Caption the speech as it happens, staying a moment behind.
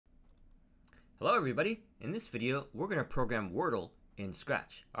Hello everybody, in this video we're going to program Wordle in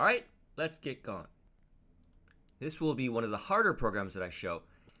Scratch. Alright, let's get going. This will be one of the harder programs that I show,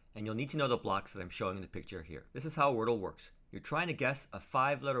 and you'll need to know the blocks that I'm showing in the picture here. This is how Wordle works. You're trying to guess a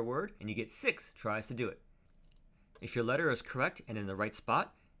 5-letter word and you get 6 tries to do it. If your letter is correct and in the right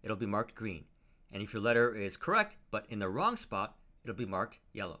spot, it'll be marked green. And if your letter is correct but in the wrong spot, it'll be marked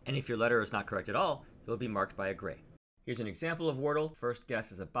yellow. And if your letter is not correct at all, it'll be marked by a gray. Here's an example of Wordle. First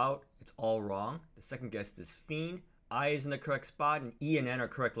guess is about. It's all wrong. The second guess is fiend. I is in the correct spot, and E and N are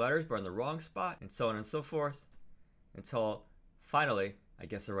correct letters, but in the wrong spot, and so on and so forth, until finally I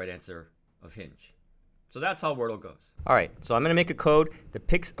guess the right answer of hinge. So that's how Wordle goes. All right, so I'm going to make a code that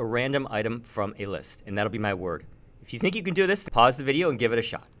picks a random item from a list, and that'll be my word. If you think you can do this, pause the video and give it a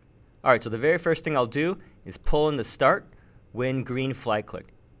shot. All right, so the very first thing I'll do is pull in the start when green flag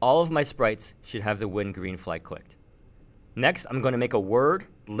clicked. All of my sprites should have the when green flag clicked. Next, I'm going to make a word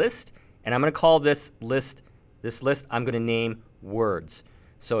list, and I'm going to call this list I'm going to name words.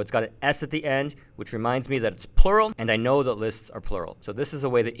 So it's got an S at the end, which reminds me that it's plural, and I know that lists are plural. So this is a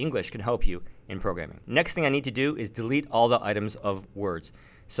way that English can help you in programming. Next thing I need to do is delete all the items of words.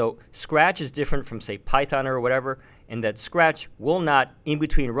 So Scratch is different from, say, Python or whatever, in that Scratch will not, in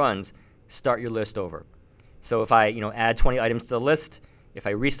between runs, start your list over. So if I add 20 items to the list, if I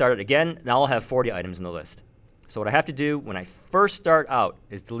restart it again, now I'll have 40 items in the list. So what I have to do when I first start out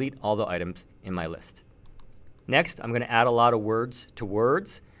is delete all the items in my list. Next, I'm going to add a lot of words to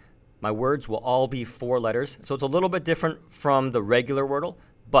words. My words will all be 4 letters, so it's a little bit different from the regular Wordle,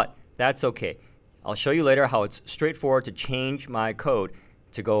 but that's okay. I'll show you later how it's straightforward to change my code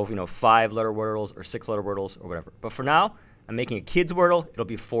to go 5-letter Wordles or 6-letter Wordles or whatever. But for now, I'm making a kid's Wordle. It'll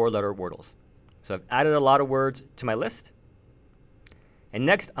be 4-letter Wordles. So I've added a lot of words to my list. And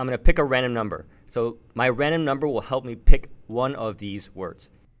next, I'm going to pick a random number. So my random number will help me pick one of these words.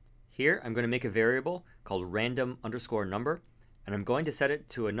 Here, I'm going to make a variable called random_number, and I'm going to set it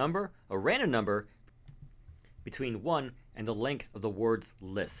to a random number between 1 and the length of the words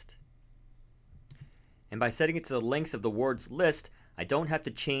list. And by setting it to the length of the words list, I don't have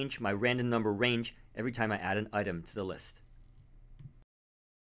to change my random number range every time I add an item to the list.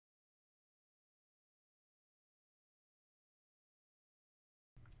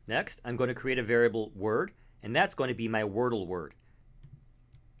 Next, I'm going to create a variable word, and that's going to be my Wordle word.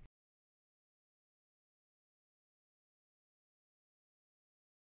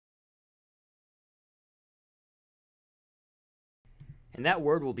 And that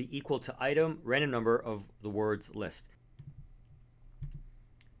word will be equal to item random number of the words list.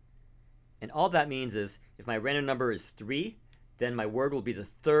 And all that means is if my random number is 3, then my word will be the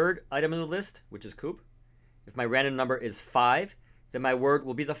 3rd item in the list, which is coop. If my random number is 5, then my word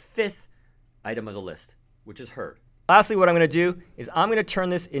will be the 5th item of the list, which is heard. Lastly, what I'm going to do is I'm going to turn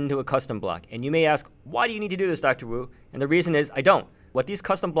this into a custom block. And you may ask, why do you need to do this, Dr. Wu? And the reason is I don't. What these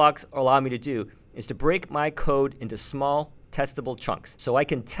custom blocks allow me to do is to break my code into small, testable chunks. So I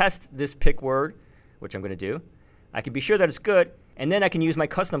can test this pick word, which I'm going to do. I can be sure that it's good, and then I can use my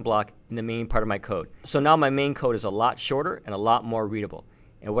custom block in the main part of my code. So now my main code is a lot shorter and a lot more readable.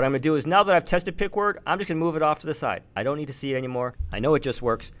 And what I'm going to do is now that I've tested pick word, I'm just going to move it off to the side. I don't need to see it anymore. I know it just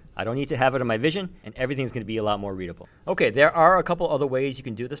works. I don't need to have it in my vision, and everything's going to be a lot more readable. Okay, there are a couple other ways you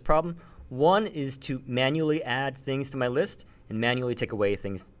can do this problem. One is to manually add things to my list and manually take away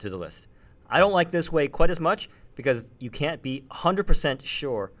things to the list. I don't like this way quite as much because you can't be 100%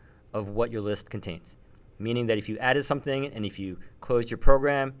 sure of what your list contains. Meaning that if you added something and if you closed your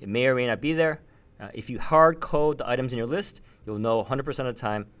program, it may or may not be there. If you hard code the items in your list, you'll know 100% of the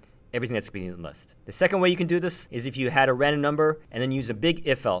time everything that's going to be in the list. The second way you can do this is if you had a random number and then use a big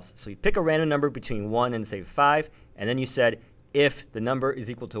if else. So you pick a random number between 1 and say 5, and then you said if the number is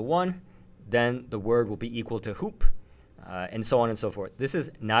equal to 1, then the word will be equal to hoop, and so on and so forth. This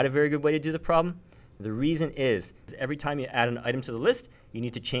is not a very good way to do the problem. The reason is every time you add an item to the list, you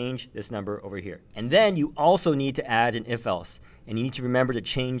need to change this number over here. And then you also need to add an if else, and you need to remember to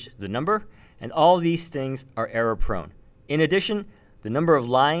change the number. And all these things are error prone. In addition, the number of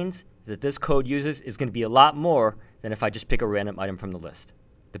lines that this code uses is going to be a lot more than if I just pick a random item from the list.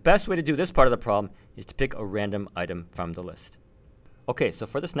 The best way to do this part of the problem is to pick a random item from the list. Okay, so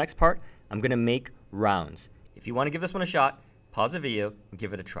for this next part, I'm going to make rounds. If you want to give this one a shot, pause the video and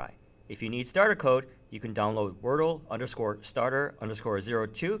give it a try. If you need starter code, you can download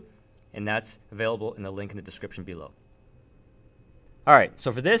Wordle_starter_02, and that's available in the link in the description below. All right,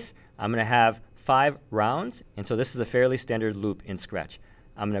 so for this, I'm going to have 5 rounds, and so this is a fairly standard loop in Scratch.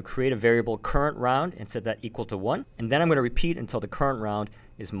 I'm going to create a variable current round and set that equal to 1, and then I'm going to repeat until the current round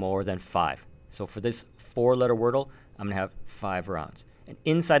is more than 5. So for this 4-letter Wordle, I'm going to have 5 rounds. And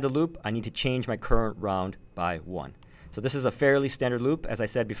inside the loop, I need to change my current round by 1. So this is a fairly standard loop, as I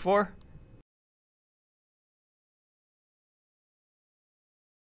said before.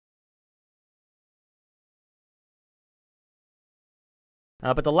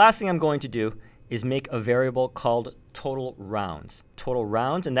 But the last thing I'm going to do is make a variable called total rounds. Total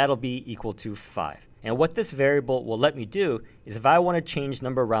rounds, and that'll be equal to 5. And what this variable will let me do is if I want to change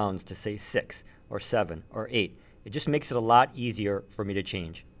number of rounds to say 6 or 7 or 8, it just makes it a lot easier for me to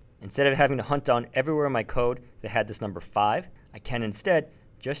change. Instead of having to hunt down everywhere in my code that had this number 5, I can instead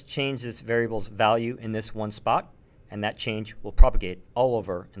just change this variable's value in this one spot, and that change will propagate all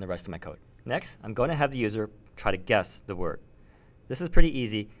over in the rest of my code. Next, I'm going to have the user try to guess the word. This is pretty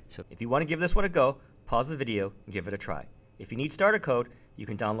easy, so if you want to give this one a go, pause the video and give it a try. If you need starter code, you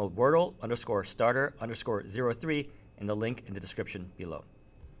can download Wordle_starter_03 in the link in the description below.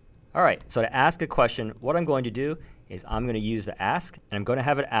 Alright, so to ask a question, what I'm going to do is I'm going to use the ask, and I'm going to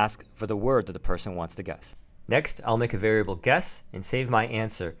have it ask for the word that the person wants to guess. Next, I'll make a variable guess and save my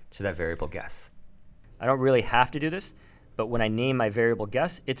answer to that variable guess. I don't really have to do this, but when I name my variable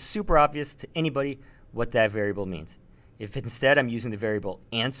guess, it's super obvious to anybody what that variable means. If instead I'm using the variable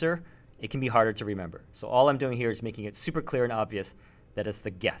answer, it can be harder to remember. So all I'm doing here is making it super clear and obvious that it's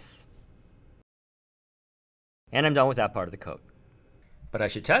the guess. And I'm done with that part of the code. But I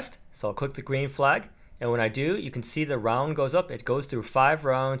should test, so I'll click the green flag, and when I do, you can see the round goes up. It goes through 5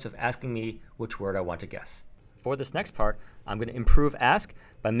 rounds of asking me which word I want to guess. For this next part, I'm going to improve ask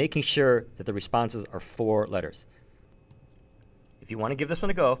by making sure that the responses are 4 letters. If you want to give this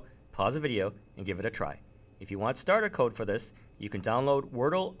one a go, pause the video and give it a try. If you want starter code for this, you can download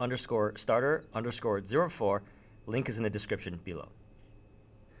Wordle_starter_04. Link is in the description below.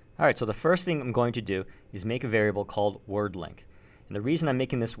 Alright, so the first thing I'm going to do is make a variable called word length. And the reason I'm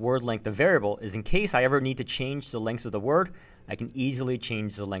making this word length a variable is in case I ever need to change the length of the word, I can easily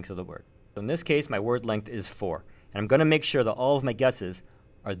change the length of the word. So in this case, my word length is 4. And I'm going to make sure that all of my guesses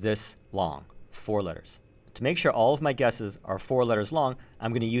are this long, 4 letters. To make sure all of my guesses are 4 letters long,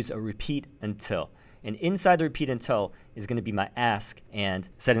 I'm going to use a repeat until. And inside the repeat until is going to be my ask and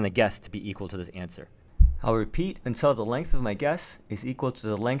setting the guess to be equal to this answer. I'll repeat until the length of my guess is equal to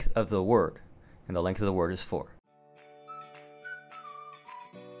the length of the word, and the length of the word is 4.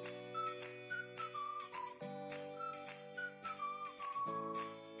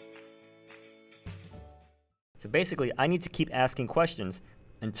 So basically, I need to keep asking questions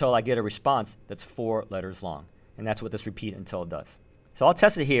until I get a response that's 4 letters long, and that's what this repeat until does. So I'll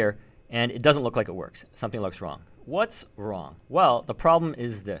test it here, and it doesn't look like it works. Something looks wrong. What's wrong? Well, the problem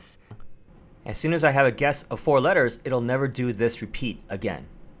is this. As soon as I have a guess of 4 letters, it'll never do this repeat again.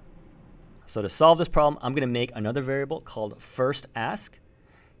 So to solve this problem, I'm going to make another variable called firstAsk,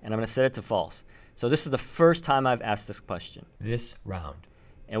 and I'm going to set it to false. So this is the first time I've asked this question, this round.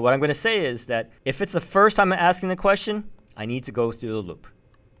 And what I'm going to say is that if it's the first time I'm asking the question, I need to go through the loop.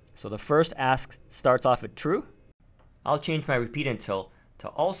 So the first ask starts off at true. I'll change my repeat until to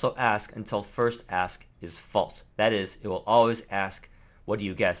also ask until first ask is false. That is, it will always ask, what do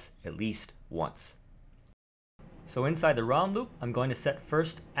you guess, at least once. So inside the round loop, I'm going to set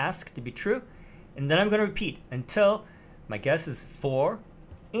first ask to be true, and then I'm going to repeat until my guess is 4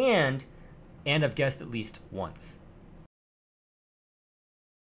 and I've guessed at least once.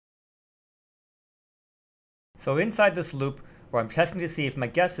 So inside this loop, where I'm testing to see if my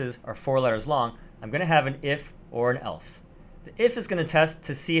guesses are 4 letters long, I'm going to have an if or an else. The if is going to test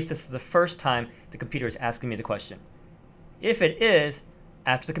to see if this is the first time the computer is asking me the question. If it is,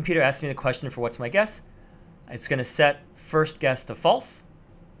 after the computer asks me the question for what's my guess, it's going to set first guess to false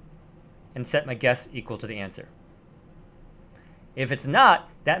and set my guess equal to the answer. If it's not,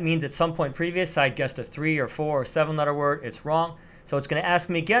 that means at some point previous I guessed a 3 or 4 or 7 letter word. It's wrong. So it's going to ask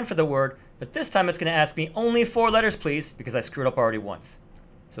me again for the word, but this time it's going to ask me only 4 letters, please, because I screwed up already once.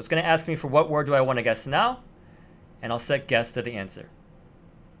 So it's going to ask me for what word do I want to guess now, and I'll set guess to the answer.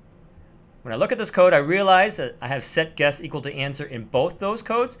 When I look at this code, I realize that I have set guess equal to answer in both those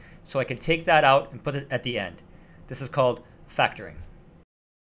codes, so I can take that out and put it at the end. This is called factoring.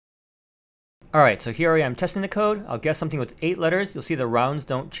 Alright, so here I am testing the code. I'll guess something with 8 letters. You'll see the rounds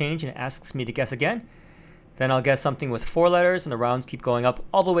don't change and it asks me to guess again. Then I'll guess something with 4 letters and the rounds keep going up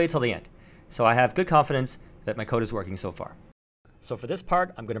all the way till the end. So I have good confidence that my code is working so far. So for this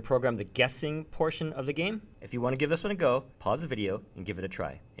part, I'm going to program the guessing portion of the game. If you want to give this one a go, pause the video and give it a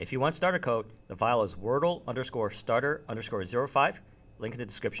try. If you want starter code, the file is Wordle_starter_05. Link in the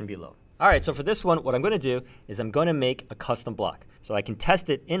description below. Alright, so for this one, what I'm going to do is I'm going to make a custom block. So I can test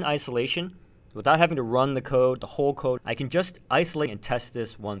it in isolation without having to run the code, the whole code. I can just isolate and test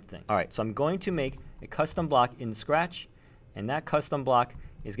this one thing. Alright, so I'm going to make a custom block in Scratch, and that custom block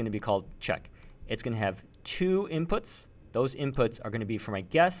is going to be called check. It's going to have two inputs. Those inputs are going to be for my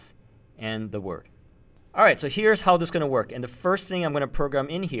guess and the word. All right, so here's how this is going to work. And the first thing I'm going to program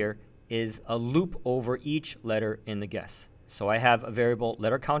in here is a loop over each letter in the guess. So I have a variable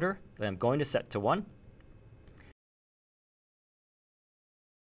letter counter that I'm going to set to 1.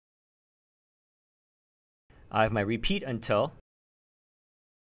 I have my repeat until.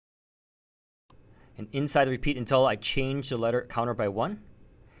 And inside the repeat until, I change the letter counter by 1.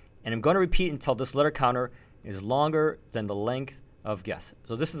 And I'm going to repeat until this letter counter is longer than the length of guess.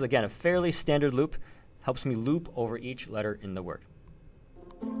 So this is, again, a fairly standard loop. Helps me loop over each letter in the word.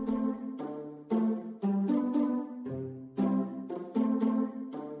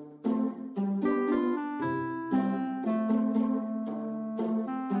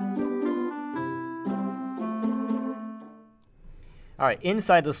 All right,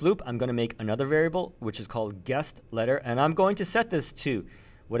 inside this loop, I'm going to make another variable, which is called guessed letter, and I'm going to set this to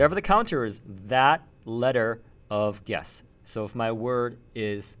whatever the counter is, that letter of guess. So if my word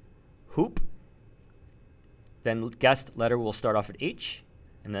is hoop, then guessed letter will start off at H,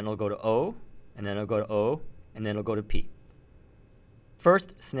 and then it'll go to O, and then it'll go to O, and then it'll go to P.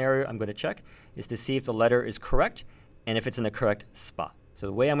 First scenario I'm going to check is to see if the letter is correct and if it's in the correct spot. So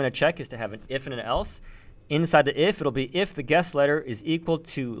the way I'm going to check is to have an if and an else. Inside the if, it'll be if the guessed letter is equal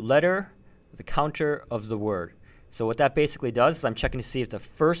to letter with the counter of the word. So what that basically does is I'm checking to see if the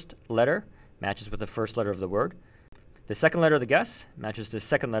first letter matches with the first letter of the word. The second letter of the guess matches to the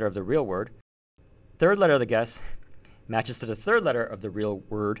second letter of the real word. Third letter of the guess matches to the third letter of the real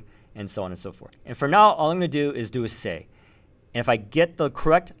word, and so on and so forth. And for now, all I'm going to do is do a say. And if I get the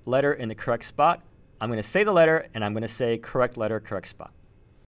correct letter in the correct spot, I'm going to say the letter, and I'm going to say correct letter, correct spot.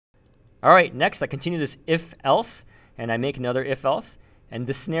 All right, next I continue this if-else, and I make another if-else. And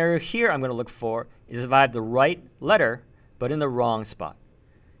the scenario here I'm going to look for is if I have the right letter, but in the wrong spot.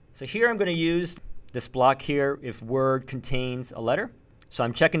 So here I'm going to use this block here if word contains a letter. So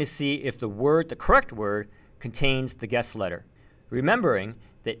I'm checking to see if the word, the correct word, contains the guessed letter. Remembering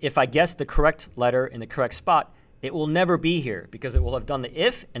that if I guess the correct letter in the correct spot, it will never be here because it will have done the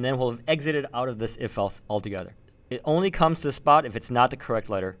if and then will have exited out of this if-else altogether. It only comes to the spot if it's not the correct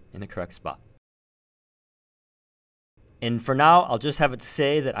letter in the correct spot. And for now, I'll just have it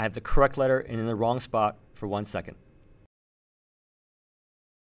say that I have the correct letter in the wrong spot for 1 second.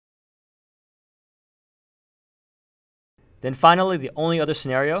 Then finally, the only other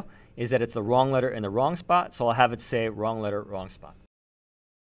scenario is that it's the wrong letter in the wrong spot, so I'll have it say wrong letter, wrong spot.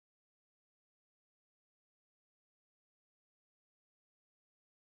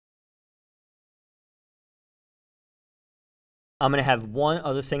 I'm going to have one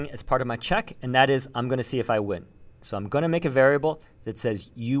other thing as part of my check, and that is I'm going to see if I win. So I'm going to make a variable that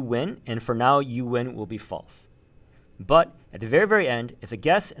says you win, and for now you win will be false. But at the very, very end, if the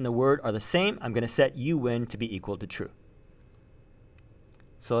guess and the word are the same, I'm going to set you win to be equal to true.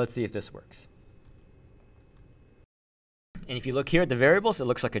 So let's see if this works. And if you look here at the variables, it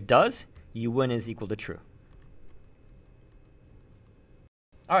looks like it does. You win is equal to true.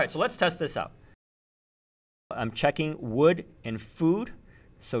 All right, so let's test this out. I'm checking wood and food.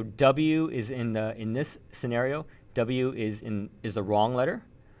 So W is in this scenario. W is the wrong letter.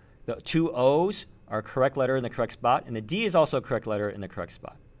 The two O's are a correct letter in the correct spot, and the D is also a correct letter in the correct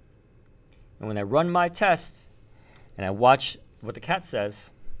spot. And when I run my test and I watch what the cat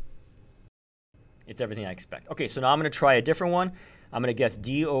says, it's everything I expect. Okay, so now I'm going to try a different one. I'm going to guess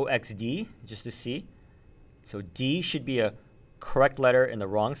D-O-X-D just to see. So D should be a correct letter in the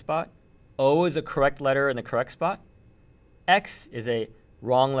wrong spot. O is a correct letter in the correct spot. X is a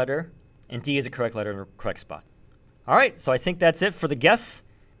wrong letter, and D is a correct letter in the correct spot. All right, so I think that's it for the guess.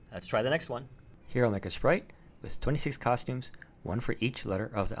 Let's try the next one. Here I'll make a sprite with 26 costumes, one for each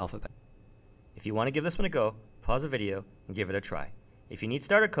letter of the alphabet. If you want to give this one a go, pause the video and give it a try. If you need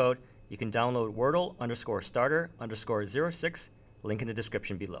starter code, you can download Wordle_starter_06, link in the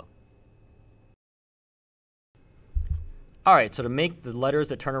description below. All right, so to make the letters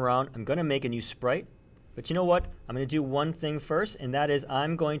that turn around, I'm going to make a new sprite. But you know what? I'm going to do one thing first, and that is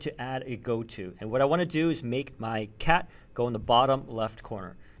I'm going to add a go-to. And what I want to do is make my cat go in the bottom left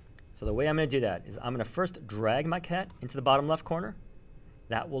corner. So the way I'm going to do that is I'm going to first drag my cat into the bottom left corner.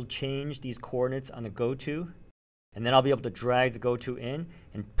 That will change these coordinates on the go-to. And then I'll be able to drag the go-to in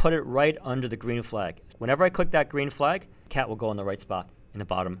and put it right under the green flag. Whenever I click that green flag, the cat will go in the right spot in the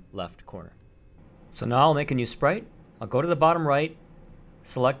bottom left corner. So now I'll make a new sprite. I'll go to the bottom right,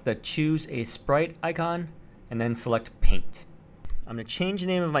 select the Choose a Sprite icon, and then select Paint. I'm going to change the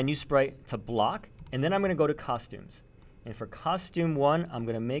name of my new sprite to Block, and then I'm going to go to Costumes. And for costume 1, I'm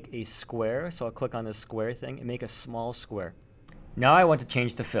going to make a square. So I'll click on the square thing and make a small square. Now I want to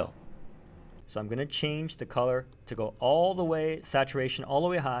change the fill. So I'm going to change the color to go all the way, saturation all the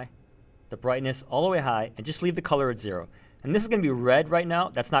way high, the brightness all the way high, and just leave the color at 0. And this is going to be red right now.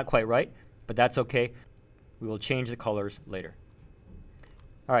 That's not quite right, but that's okay. We will change the colors later.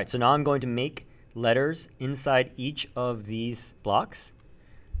 All right, so now I'm going to make letters inside each of these blocks.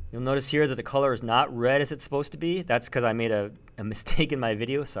 You'll notice here that the color is not red as it's supposed to be. That's because I made a mistake in my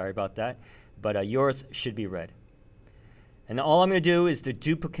video. Sorry about that. But yours should be red. And all I'm going to do is to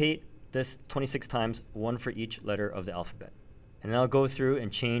duplicate this 26 times, 1 for each letter of the alphabet. And then I'll go through and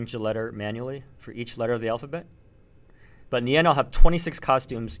change the letter manually for each letter of the alphabet. But in the end, I'll have 26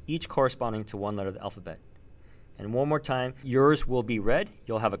 costumes, each corresponding to 1 letter of the alphabet. And one more time, yours will be red.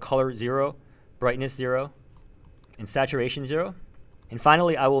 You'll have a color 0, brightness 0, and saturation 0. And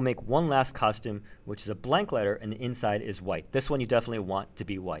finally, I will make one last costume, which is a blank letter, and the inside is white. This one you definitely want to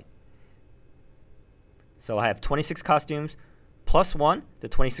be white. So I have 26 costumes, plus 1. The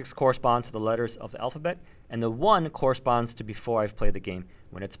 26 corresponds to the letters of the alphabet, and the 1 corresponds to before I've played the game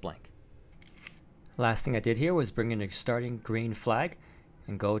when it's blank. Last thing I did here was bring in a starting green flag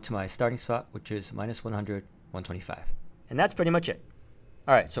and go to my starting spot, which is -100, 125. And that's pretty much it.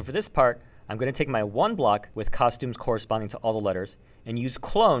 All right, so for this part, I'm going to take my 1 block with costumes corresponding to all the letters and use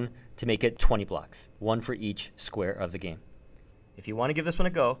clone to make it 20 blocks, 1 for each square of the game. If you want to give this one a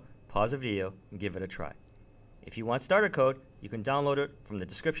go, pause the video and give it a try. If you want starter code, you can download it from the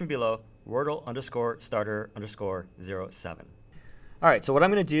description below, Wordle_starter_07. All right, so what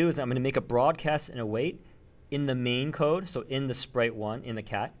I'm going to do is I'm going to make a broadcast and await in the main code, so in the sprite 1, in the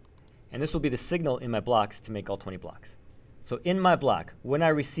cat. And this will be the signal in my blocks to make all 20 blocks. So in my block, when I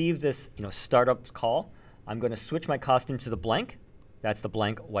receive this startup call, I'm going to switch my costume to the blank. That's the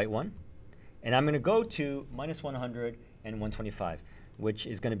blank white one. And I'm going to go to -100 and 125, which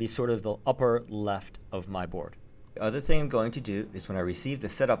is going to be sort of the upper left of my board. The other thing I'm going to do is when I receive the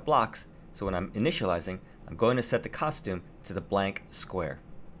setup blocks, so when I'm initializing, I'm going to set the costume to the blank square,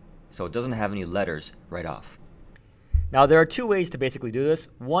 so it doesn't have any letters right off. Now there are 2 ways to basically do this.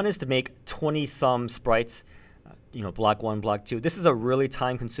 One is to make 20-some sprites, block 1, block 2. This is a really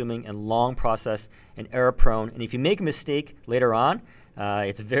time-consuming and long process and error-prone. And if you make a mistake later on,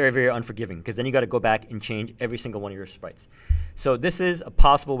 it's very, very unforgiving because then you got to go back and change every single one of your sprites. So this is a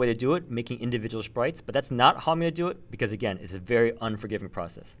possible way to do it, making individual sprites, but that's not how I'm going to do it because, again, it's a very unforgiving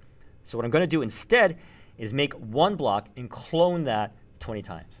process. So what I'm going to do instead is make 1 block and clone that 20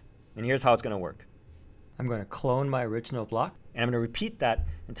 times. And here's how it's going to work. I'm going to clone my original block, and I'm going to repeat that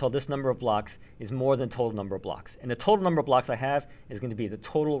until this number of blocks is more than the total number of blocks. And the total number of blocks I have is going to be the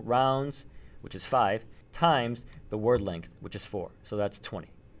total rounds, which is 5, times the word length, which is 4. So that's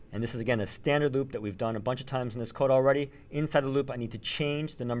 20. And this is, again, a standard loop that we've done a bunch of times in this code already. Inside the loop, I need to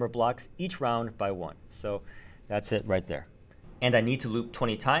change the number of blocks each round by 1. So that's it right there. And I need to loop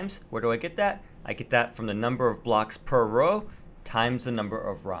 20 times. Where do I get that? I get that from the number of blocks per row times the number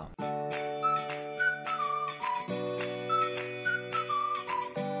of rounds.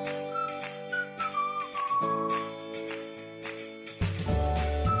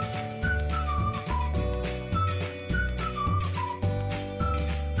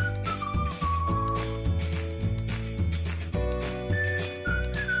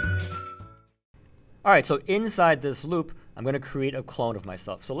 All right, so inside this loop, I'm going to create a clone of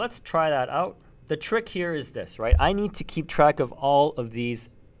myself. So let's try that out. The trick here is this, right? I need to keep track of all of these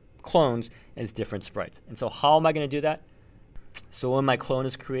clones as different sprites. And so how am I going to do that? So when my clone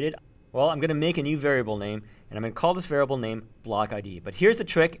is created, well, I'm going to make a new variable name, and I'm going to call this variable name block ID. But here's the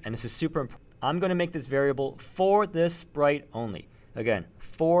trick, and this is super important. I'm going to make this variable for this sprite only. Again,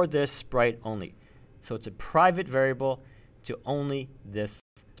 for this sprite only. So it's a private variable to only this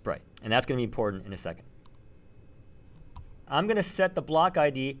sprite. And that's going to be important in a second. I'm going to set the block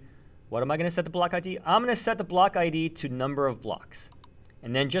ID. What am I going to set the block ID? I'm going to set the block ID to number of blocks.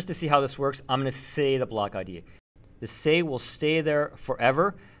 And then just to see how this works, I'm going to say the block ID. The say will stay there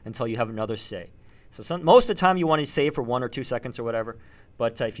forever until you have another say. So most of the time you want to say for 1 or 2 seconds or whatever.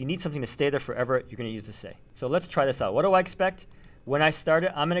 But if you need something to stay there forever, you're going to use the say. So let's try this out. What do I expect? When I start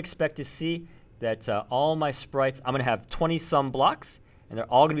it, I'm going to expect to see that all my sprites, I'm going to have 20-some blocks. And they're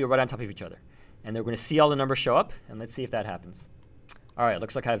all going to be right on top of each other. And they're going to see all the numbers show up. And let's see if that happens. All right,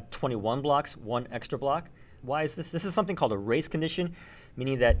 looks like I have 21 blocks, 1 extra block. Why is this? This is something called a race condition,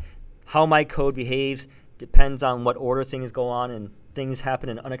 meaning that how my code behaves depends on what order things go on, and things happen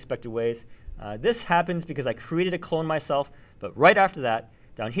in unexpected ways. This happens because I created a clone myself, but right after that,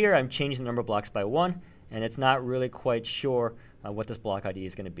 down here, I'm changing the number of blocks by 1, and it's not really quite sure what this block ID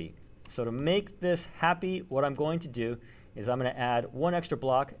is going to be. So to make this happy, what I'm going to do is I'm going to add one extra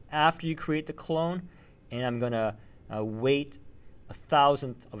block after you create the clone, and I'm going to wait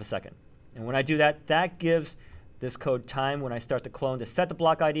 1,000th of a second. And when I do that, that gives this code time when I start the clone to set the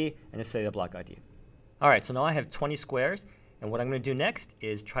block ID and to say the block ID. All right, so now I have 20 squares, and what I'm going to do next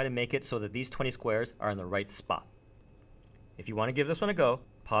is try to make it so that these 20 squares are in the right spot. If you want to give this one a go,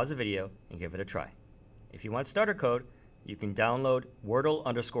 pause the video and give it a try. If you want starter code, you can download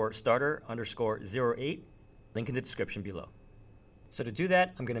Wordle_starter_08, link in the description below. So to do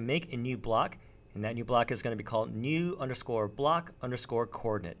that, I'm going to make a new block, and that new block is going to be called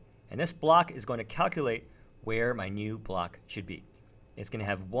new_block_coordinate. And this block is going to calculate where my new block should be. It's going to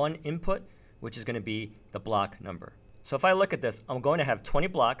have one input, which is going to be the block number. So if I look at this, I'm going to have 20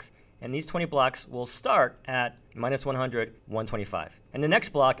 blocks, and these 20 blocks will start at -100, 125. And the next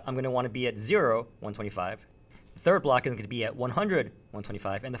block, I'm going to want to be at 0, 125. The third block is going to be at 100,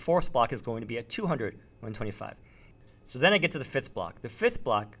 125, and the fourth block is going to be at 200, 125. So then I get to the fifth block. The fifth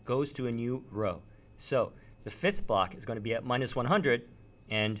block goes to a new row. So the fifth block is going to be at -100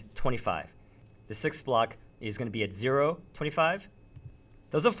 and 25. The sixth block is going to be at 0, 25.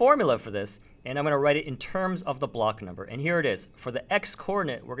 There's a formula for this, and I'm going to write it in terms of the block number. And here it is. For the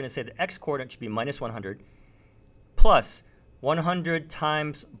x-coordinate, we're going to say the x-coordinate should be -100 plus 100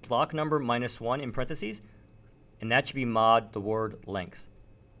 times block number -1 in parentheses, and that should be mod the word length.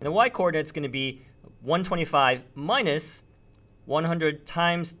 And the y-coordinate is going to be 125 minus 100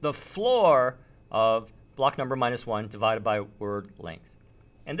 times the floor of block number -1 divided by word length.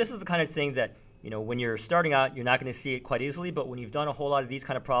 And this is the kind of thing that, when you're starting out, you're not going to see it quite easily, but when you've done a whole lot of these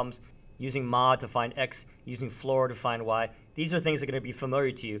kind of problems, using mod to find x, using floor to find y, these are things that are going to be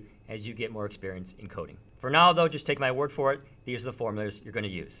familiar to you as you get more experience in coding. For now, though, just take my word for it. These are the formulas you're going to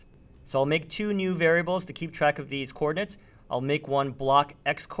use. So I'll make two new variables to keep track of these coordinates. I'll make one block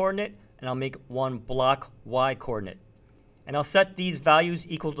x coordinate, and I'll make one block y coordinate. And I'll set these values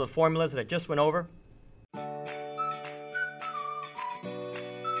equal to the formulas that I just went over.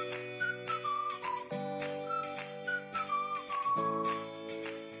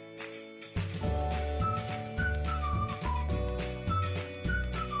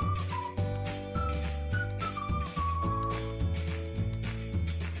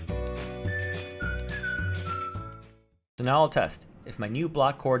 So now I'll test. If my new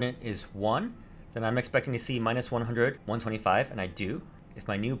block coordinate is 1, then I'm expecting to see -100, 125, and I do. If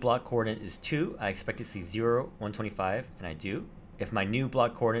my new block coordinate is 2, I expect to see 0, 125, and I do. If my new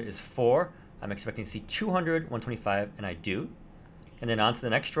block coordinate is 4, I'm expecting to see 200, 125, and I do. And then on to the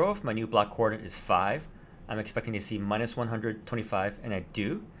next row, if my new block coordinate is 5, I'm expecting to see -100, 25, and I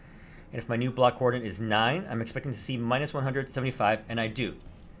do. And if my new block coordinate is 9, I'm expecting to see -100, 75, and I do.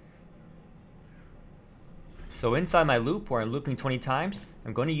 So inside my loop, where I'm looping 20 times,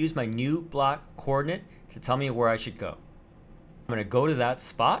 I'm going to use my new block coordinate to tell me where I should go. I'm going to go to that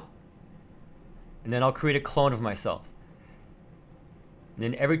spot, and then I'll create a clone of myself. And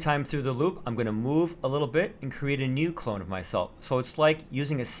then every time through the loop, I'm going to move a little bit and create a new clone of myself. So it's like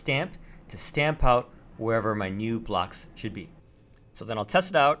using a stamp to stamp out wherever my new blocks should be. So then I'll test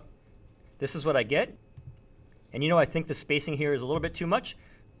it out. This is what I get. And I think the spacing here is a little bit too much.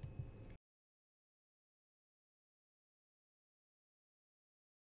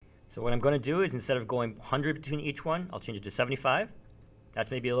 So what I'm going to do is, instead of going 100 between each one, I'll change it to 75.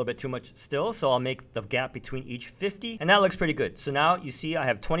 That's maybe a little bit too much still, so I'll make the gap between each 50, and that looks pretty good. So now you see I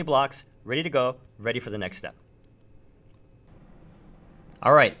have 20 blocks ready to go, ready for the next step.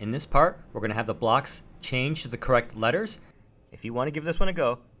 All right, in this part, we're going to have the blocks change to the correct letters. If you want to give this one a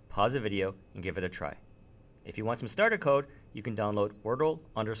go, pause the video and give it a try. If you want some starter code, you can download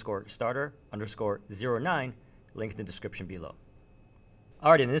Wordle_starter_09, link in the description below. All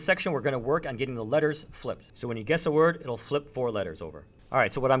right, in this section, we're going to work on getting the letters flipped. So when you guess a word, it'll flip 4 letters over. All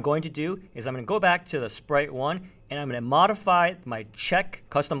right, so what I'm going to do is I'm going to go back to the sprite 1, and I'm going to modify my check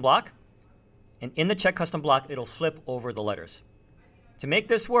custom block. And in the check custom block, it'll flip over the letters. To make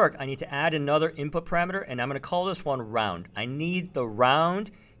this work, I need to add another input parameter, and I'm going to call this one round. I need the round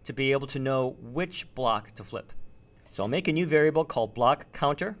to be able to know which block to flip. So I'll make a new variable called block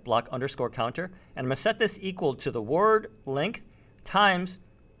counter, block_counter, and I'm going to set this equal to the word length times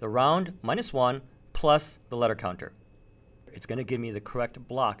the round -1 plus the letter counter. It's going to give me the correct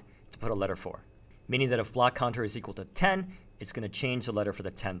block to put a letter for, meaning that if block counter is equal to 10, it's going to change the letter for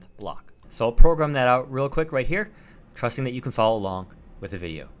the 10th block. So I'll program that out real quick right here, trusting that you can follow along with the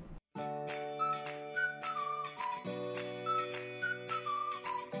video.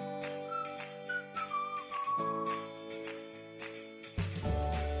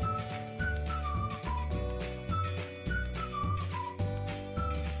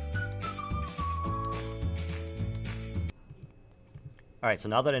 All right, so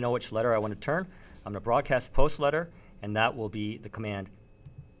now that I know which letter I want to turn, I'm going to broadcast post letter, and that will be the command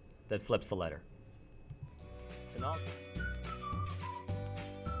that flips the letter. So now,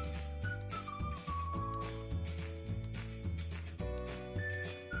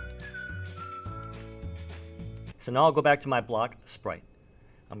 I'll go back to my block sprite.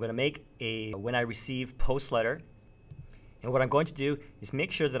 I'm going to make a when I receive post letter, and what I'm going to do is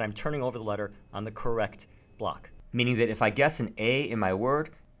make sure that I'm turning over the letter on the correct block. Meaning that if I guess an A in my word,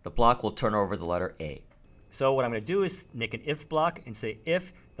 the block will turn over the letter A. So what I'm going to do is make an if block and say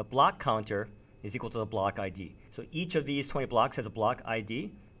if the block counter is equal to the block ID. So each of these 20 blocks has a block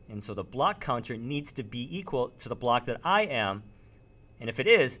ID, and so the block counter needs to be equal to the block that I am, and if it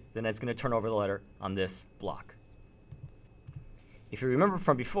is, then it's going to turn over the letter on this block. If you remember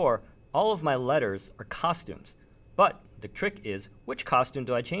from before, all of my letters are costumes, but the trick is, which costume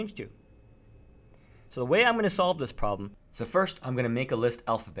do I change to? So the way I'm going to solve this problem, so first I'm going to make a list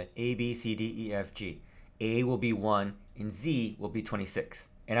alphabet, A, B, C, D, E, F, G. A will be 1 and Z will be 26.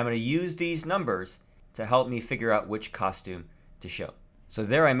 And I'm going to use these numbers to help me figure out which costume to show. So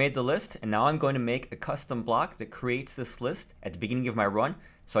there I made the list, and now I'm going to make a custom block that creates this list at the beginning of my run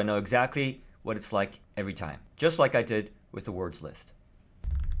so I know exactly what it's like every time, just like I did with the words list.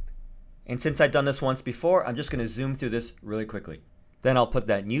 And since I've done this once before, I'm just going to zoom through this really quickly. Then I'll put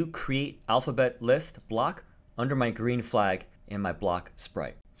that new create alphabet list block under my green flag in my block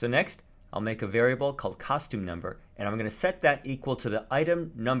sprite. So next, I'll make a variable called costume number, and I'm going to set that equal to the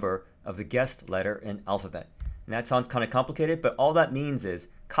item number of the guessed letter in alphabet. And that sounds kind of complicated, but all that means is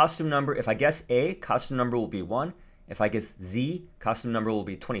costume number, if I guess A, costume number will be 1. If I guess Z, costume number will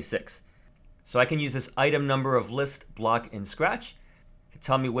be 26. So I can use this item number of list block in Scratch to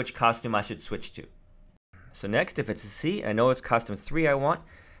tell me which costume I should switch to. So next, if it's a C, I know it's costume 3 I want.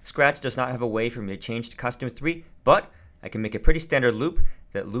 Scratch does not have a way for me to change to costume 3, but I can make a pretty standard loop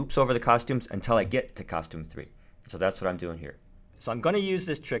that loops over the costumes until I get to costume 3. So that's what I'm doing here. So I'm going to use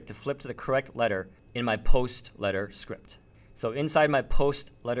this trick to flip to the correct letter in my post letter script. So inside my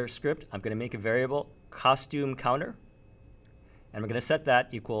post letter script, I'm going to make a variable costume counter, and I'm going to set that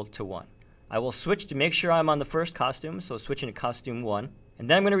equal to 1. I will switch to make sure I'm on the first costume, so switching to costume 1. And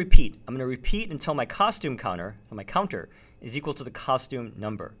then I'm going to repeat. I'm going to repeat until my costume counter, so my counter, is equal to the costume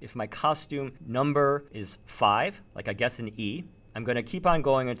number. If my costume number is 5, like I guess an E, I'm going to keep on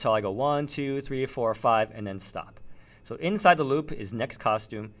going until I go 1, 2, 3, 4, 5, and then stop. So inside the loop is next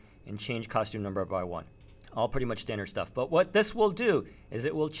costume and change costume number by 1. All pretty much standard stuff. But what this will do is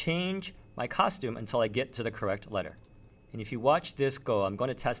it will change my costume until I get to the correct letter. And if you watch this go, I'm going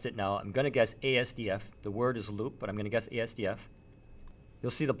to test it now. I'm going to guess ASDF. The word is loop, but I'm going to guess ASDF. You'll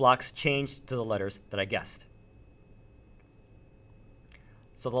see the blocks change to the letters that I guessed.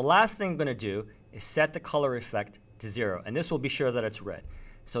 So the last thing I'm going to do is set the color effect to 0, and this will be sure that it's red.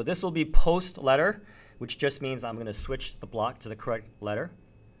 So this will be post letter, which just means I'm going to switch the block to the correct letter.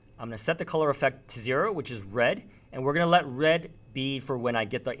 I'm going to set the color effect to 0, which is red, and we're going to let red be for when I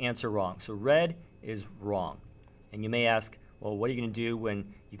get the answer wrong. So red is wrong. And you may ask, well, what are you going to do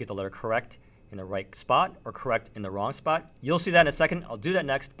when you get the letter correct in the right spot or correct in the wrong spot? You'll see that in a second. I'll do that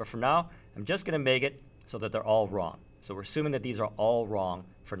next, but for now, I'm just going to make it so that they're all wrong. So we're assuming that these are all wrong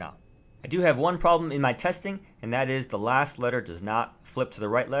for now. I do have one problem in my testing, and that is the last letter does not flip to the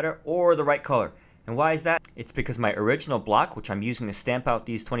right letter or the right color. And why is that? It's because my original block, which I'm using to stamp out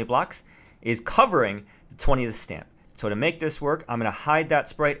these 20 blocks, is covering the 20th stamp. So to make this work, I'm going to hide that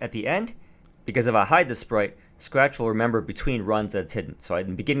sprite at the end, because if I hide the sprite, Scratch will remember between runs that it's hidden. So in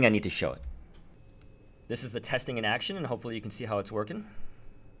the beginning, I need to show it. This is the testing in action, and hopefully you can see how it's working.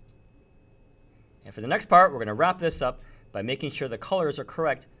 And for the next part, we're going to wrap this up by making sure the colors are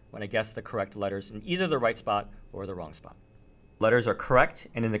correct when I guess the correct letters in either the right spot or the wrong spot. Letters are correct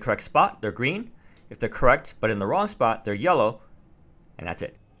and in the correct spot, they're green. If they're correct but in the wrong spot, they're yellow. And that's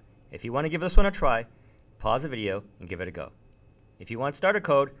it. If you want to give this one a try, pause the video and give it a go. If you want starter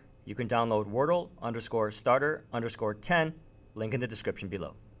code, you can download Wordle_starter_10, link in the description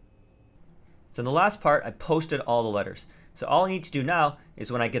below. So in the last part, I posted all the letters. So all I need to do now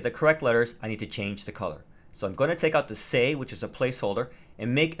is when I get the correct letters, I need to change the color. So I'm going to take out the say, which is a placeholder,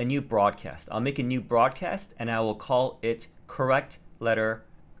 and make a new broadcast. I'll make a new broadcast, and I will call it correct letter,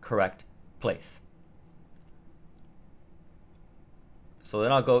 correct place. So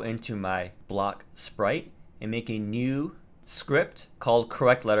then I'll go into my block sprite and make a new script called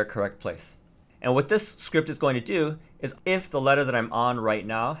correct letter, correct place. And what this script is going to do is if the letter that I'm on right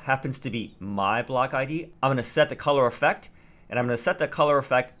now happens to be my block ID, I'm going to set the color effect, and I'm going to set the color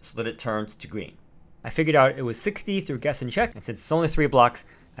effect so that it turns to green. I figured out it was 60 through guess and check, and since it's only 3 blocks,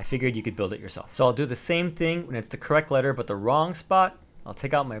 I figured you could build it yourself. So I'll do the same thing when it's the correct letter but the wrong spot, I'll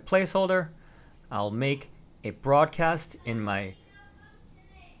take out my placeholder. I'll make a broadcast in my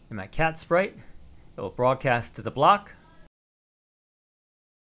cat sprite. It will broadcast to the block.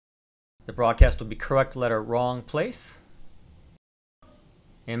 The broadcast will be correct letter, wrong place.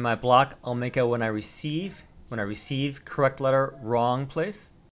 In my block, I'll make out when I receive correct letter, wrong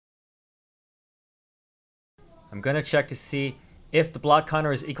place. I'm going to check to see if the block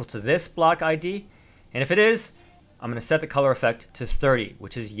counter is equal to this block ID. And if it is, I'm going to set the color effect to 30,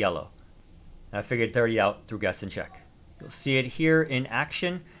 which is yellow. And I figured 30 out through guess and check. You'll see it here in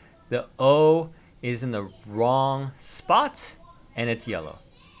action. The O is in the wrong spot, and it's yellow.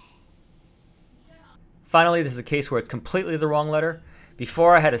 Finally, this is a case where it's completely the wrong letter.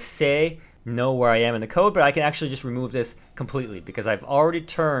 Before I had to know where I am in the code, but I can actually just remove this completely because I've already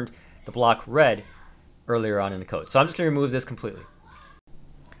turned the block red earlier on in the code. So I'm just going to remove this completely.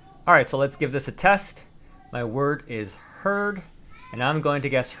 All right, so let's give this a test. My word is heard, and I'm going to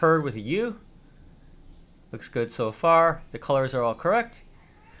guess heard with a U. Looks good so far. The colors are all correct.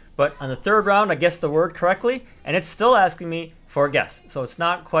 But on the third round, I guessed the word correctly, and it's still asking me for a guess. So it's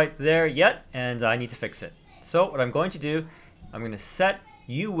not quite there yet, and I need to fix it. So what I'm going to do, I'm going to set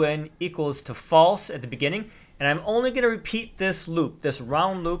UN equals to false at the beginning, and I'm only going to repeat this loop, this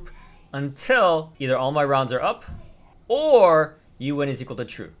round loop, until either all my rounds are up or UN is equal to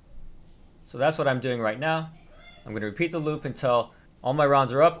true. So that's what I'm doing right now. I'm going to repeat the loop until all my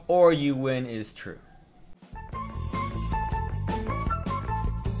rounds are up or UN is true.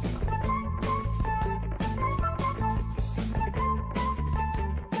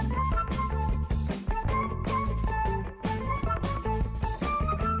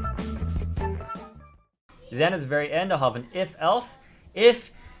 Then at the very end, I'll have an if else.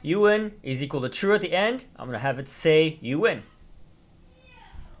 If UN is equal to true at the end, I'm going to have it say you win.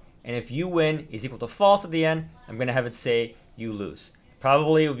 And if you win is equal to false at the end, I'm going to have it say you lose.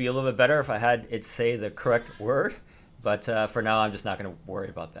 Probably it would be a little bit better if I had it say the correct word, but for now I'm just not going to worry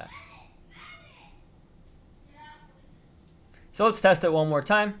about that. So let's test it one more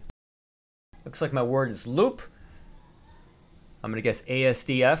time. Looks like my word is loop. I'm going to guess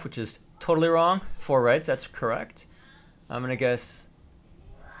ASDF, which is totally wrong. 4 reds, that's correct. I'm going to guess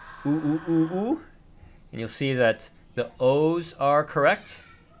ooh, ooh, ooh, ooh. And you'll see that the O's are correct.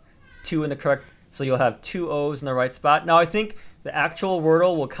 2 in the correct, so you'll have 2 O's in the right spot. Now I think the actual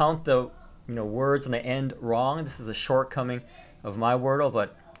Wordle will count the words on the end wrong. This is a shortcoming of my Wordle,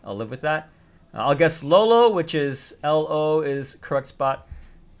 but I'll live with that. I'll guess Lolo, which is LO is correct spot,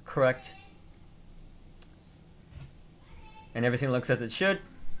 correct. And everything looks as it should.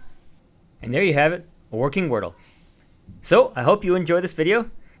 And there you have it, a working Wordle. So I hope you enjoyed this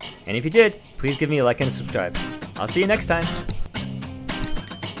video, and if you did, please give me a like and a subscribe. I'll see you next time.